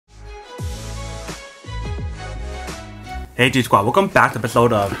Hey G Squad, welcome back to the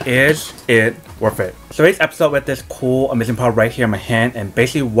episode of Is It Worth It? So today's episode with this cool amazing product right here in my hand, and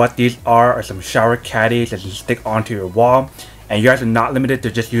basically what these are some shower caddies that you stick onto your wall, and you guys are not limited to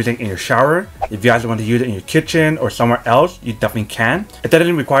just using in your shower. If you guys want to use it in your kitchen or somewhere else, you definitely can. It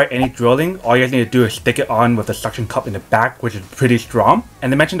doesn't require any drilling. All you guys need to do is stick it on with a suction cup in the back, which is pretty strong.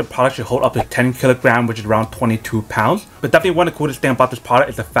 And they mentioned the product should hold up to 10 kilograms, which is around 22 pounds. But definitely one of the coolest things about this product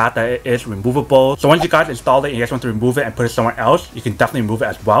is the fact that it is removable. So once you guys install it and you guys want to remove it and put it somewhere else, you can definitely remove it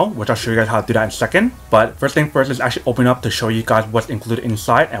as well, which I'll show you guys how to do that in a second. But first thing first, let's actually open up to show you guys what's included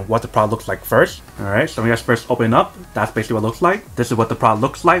inside and what the product looks like first. Alright, so when you guys first open it up, that's basically what it looks like. This is what the product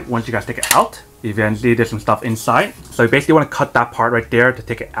looks like once you guys take it out. You can see there's some stuff inside. So you basically want to cut that part right there to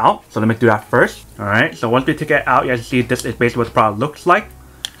take it out. So let me do that first. Alright, so once we take it out, you guys see this is basically what the product looks like.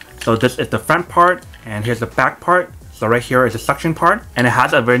 So this is the front part, and here's the back part. So right here is the suction part, and it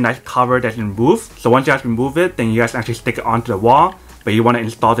has a very nice cover that you can remove. So once you guys remove it, then you guys actually stick it onto the wall, but you want to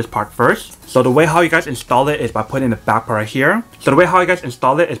install this part first. So the way how you guys install it is by putting the back part right here. So the way how you guys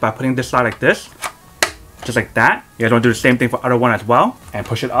install it is by putting this side like this, just like that. You guys want to do the same thing for the other one as well, and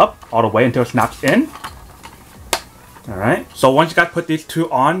push it up all the way until it snaps in. Alright, so once you guys put these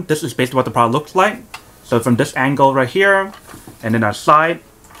two on, this is basically what the product looks like. So from this angle right here, and then our side,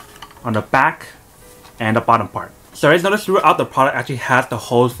 on the back, and the bottom part. So guys, notice throughout the product actually has the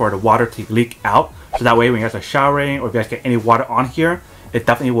hose for the water to leak out. So that way when you guys are showering or if you guys get any water on here, it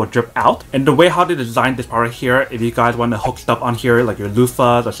definitely will drip out. And the way how they designed this product here, if you guys want to hook stuff on here like your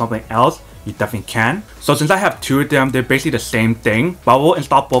loofahs or something else, you definitely can. So since I have two of them, they're basically the same thing, but we'll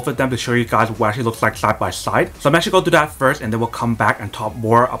install both of them to show you guys what it actually looks like side by side. So I'm actually going to do that first, and then we'll come back and talk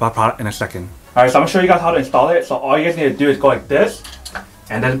more about the product in a second. Alright, so I'm going to show you guys how to install it. So all you guys need to do is go like this,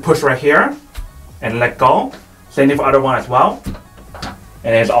 and then push right here, and let go. Same thing for the other one as well.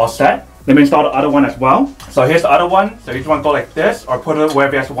 And it's all set. Let me install the other one as well. So here's the other one. So you just want to go like this, or put it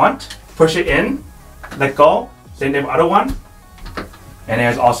wherever you guys want. Push it in, let go. Same thing for the other one. And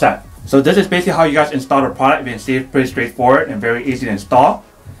it's all set. So this is basically how you guys install the product. You can see it's pretty straightforward and very easy to install.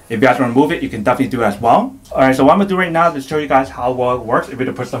 If you guys want to remove it, you can definitely do it as well. Alright, so what I'm going to do right now is show you guys how well it works if you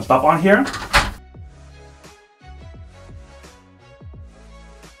to put some stuff on here.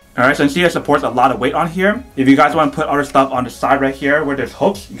 Alright, so you see it supports a lot of weight on here. If you guys want to put other stuff on the side right here where there's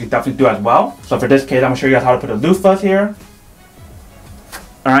hooks, you can definitely do it as well. So for this case, I'm going to show you guys how to put the loofahs here.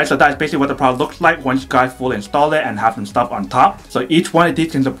 Alright, so that's basically what the product looks like once you guys fully install it and have some stuff on top. So each one of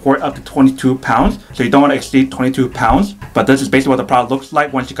these can support up to 22 pounds. So you don't want to exceed 22 pounds. But this is basically what the product looks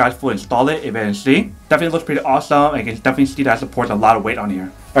like once you guys fully install it. If you can see, definitely looks pretty awesome. And you can definitely see that it supports a lot of weight on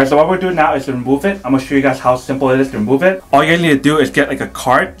here. Alright, so what we're doing now is to remove it. I'm going to show you guys how simple it is to remove it. All you guys need to do is get like a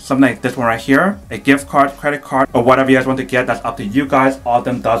card, something like this one right here. A gift card, credit card, or whatever you guys want to get. That's up to you guys. All of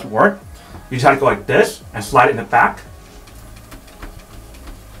them does work. You just have to go like this and slide it in the back.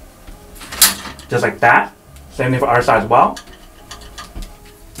 Just like that. Same thing for our side as well.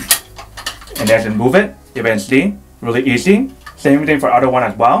 And then remove it. You can see, really easy. Same thing for the other one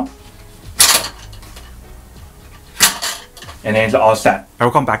as well. And then it's all set.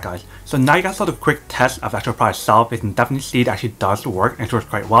 Welcome back, guys. So now you guys saw the quick test of the actual product itself. You can definitely see it actually does work and it works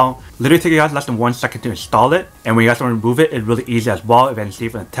quite well. Literally take you guys less than 1 second to install it. And when you guys want to remove it, it's really easy as well. If you can see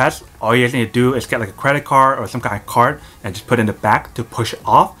from the test, all you guys need to do is get like a credit card or some kind of card and just put it in the back to push it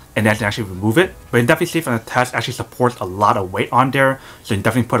off. And then you can actually remove it. But you can definitely see from the test, it actually supports a lot of weight on there. So you can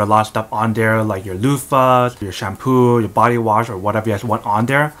definitely put a lot of stuff on there, like your loofahs, your shampoo, your body wash, or whatever you guys want on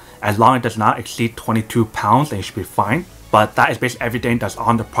there. As long as it does not exceed 22 pounds, then you should be fine. But that is basically everything that's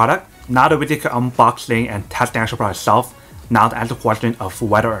on the product. Now that we did unboxing and test the actual product itself, now to answer the question of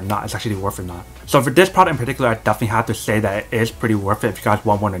whether or not it's actually worth it or not. So for this product in particular, I definitely have to say that it is pretty worth it if you guys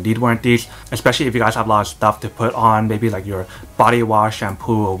want one or need one of these. Especially if you guys have a lot of stuff to put on, maybe like your body wash,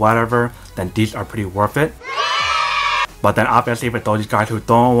 shampoo, or whatever, then these are pretty worth it. But then obviously for those guys who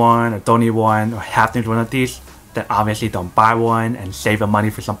don't want or don't need one or have to need one of these, then obviously don't buy one and save the money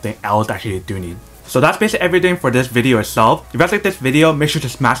for something else that you do need. So that's basically everything for this video itself. If you guys like this video, make sure to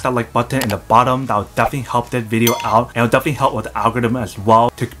smash that like button in the bottom. That will definitely help this video out, and it will definitely help with the algorithm as well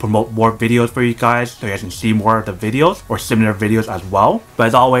to promote more videos for you guys so you guys can see more of the videos or similar videos as well. But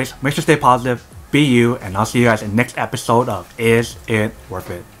as always, make sure to stay positive, be you, and I'll see you guys in the next episode of Is It Worth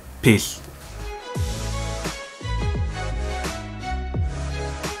It? Peace.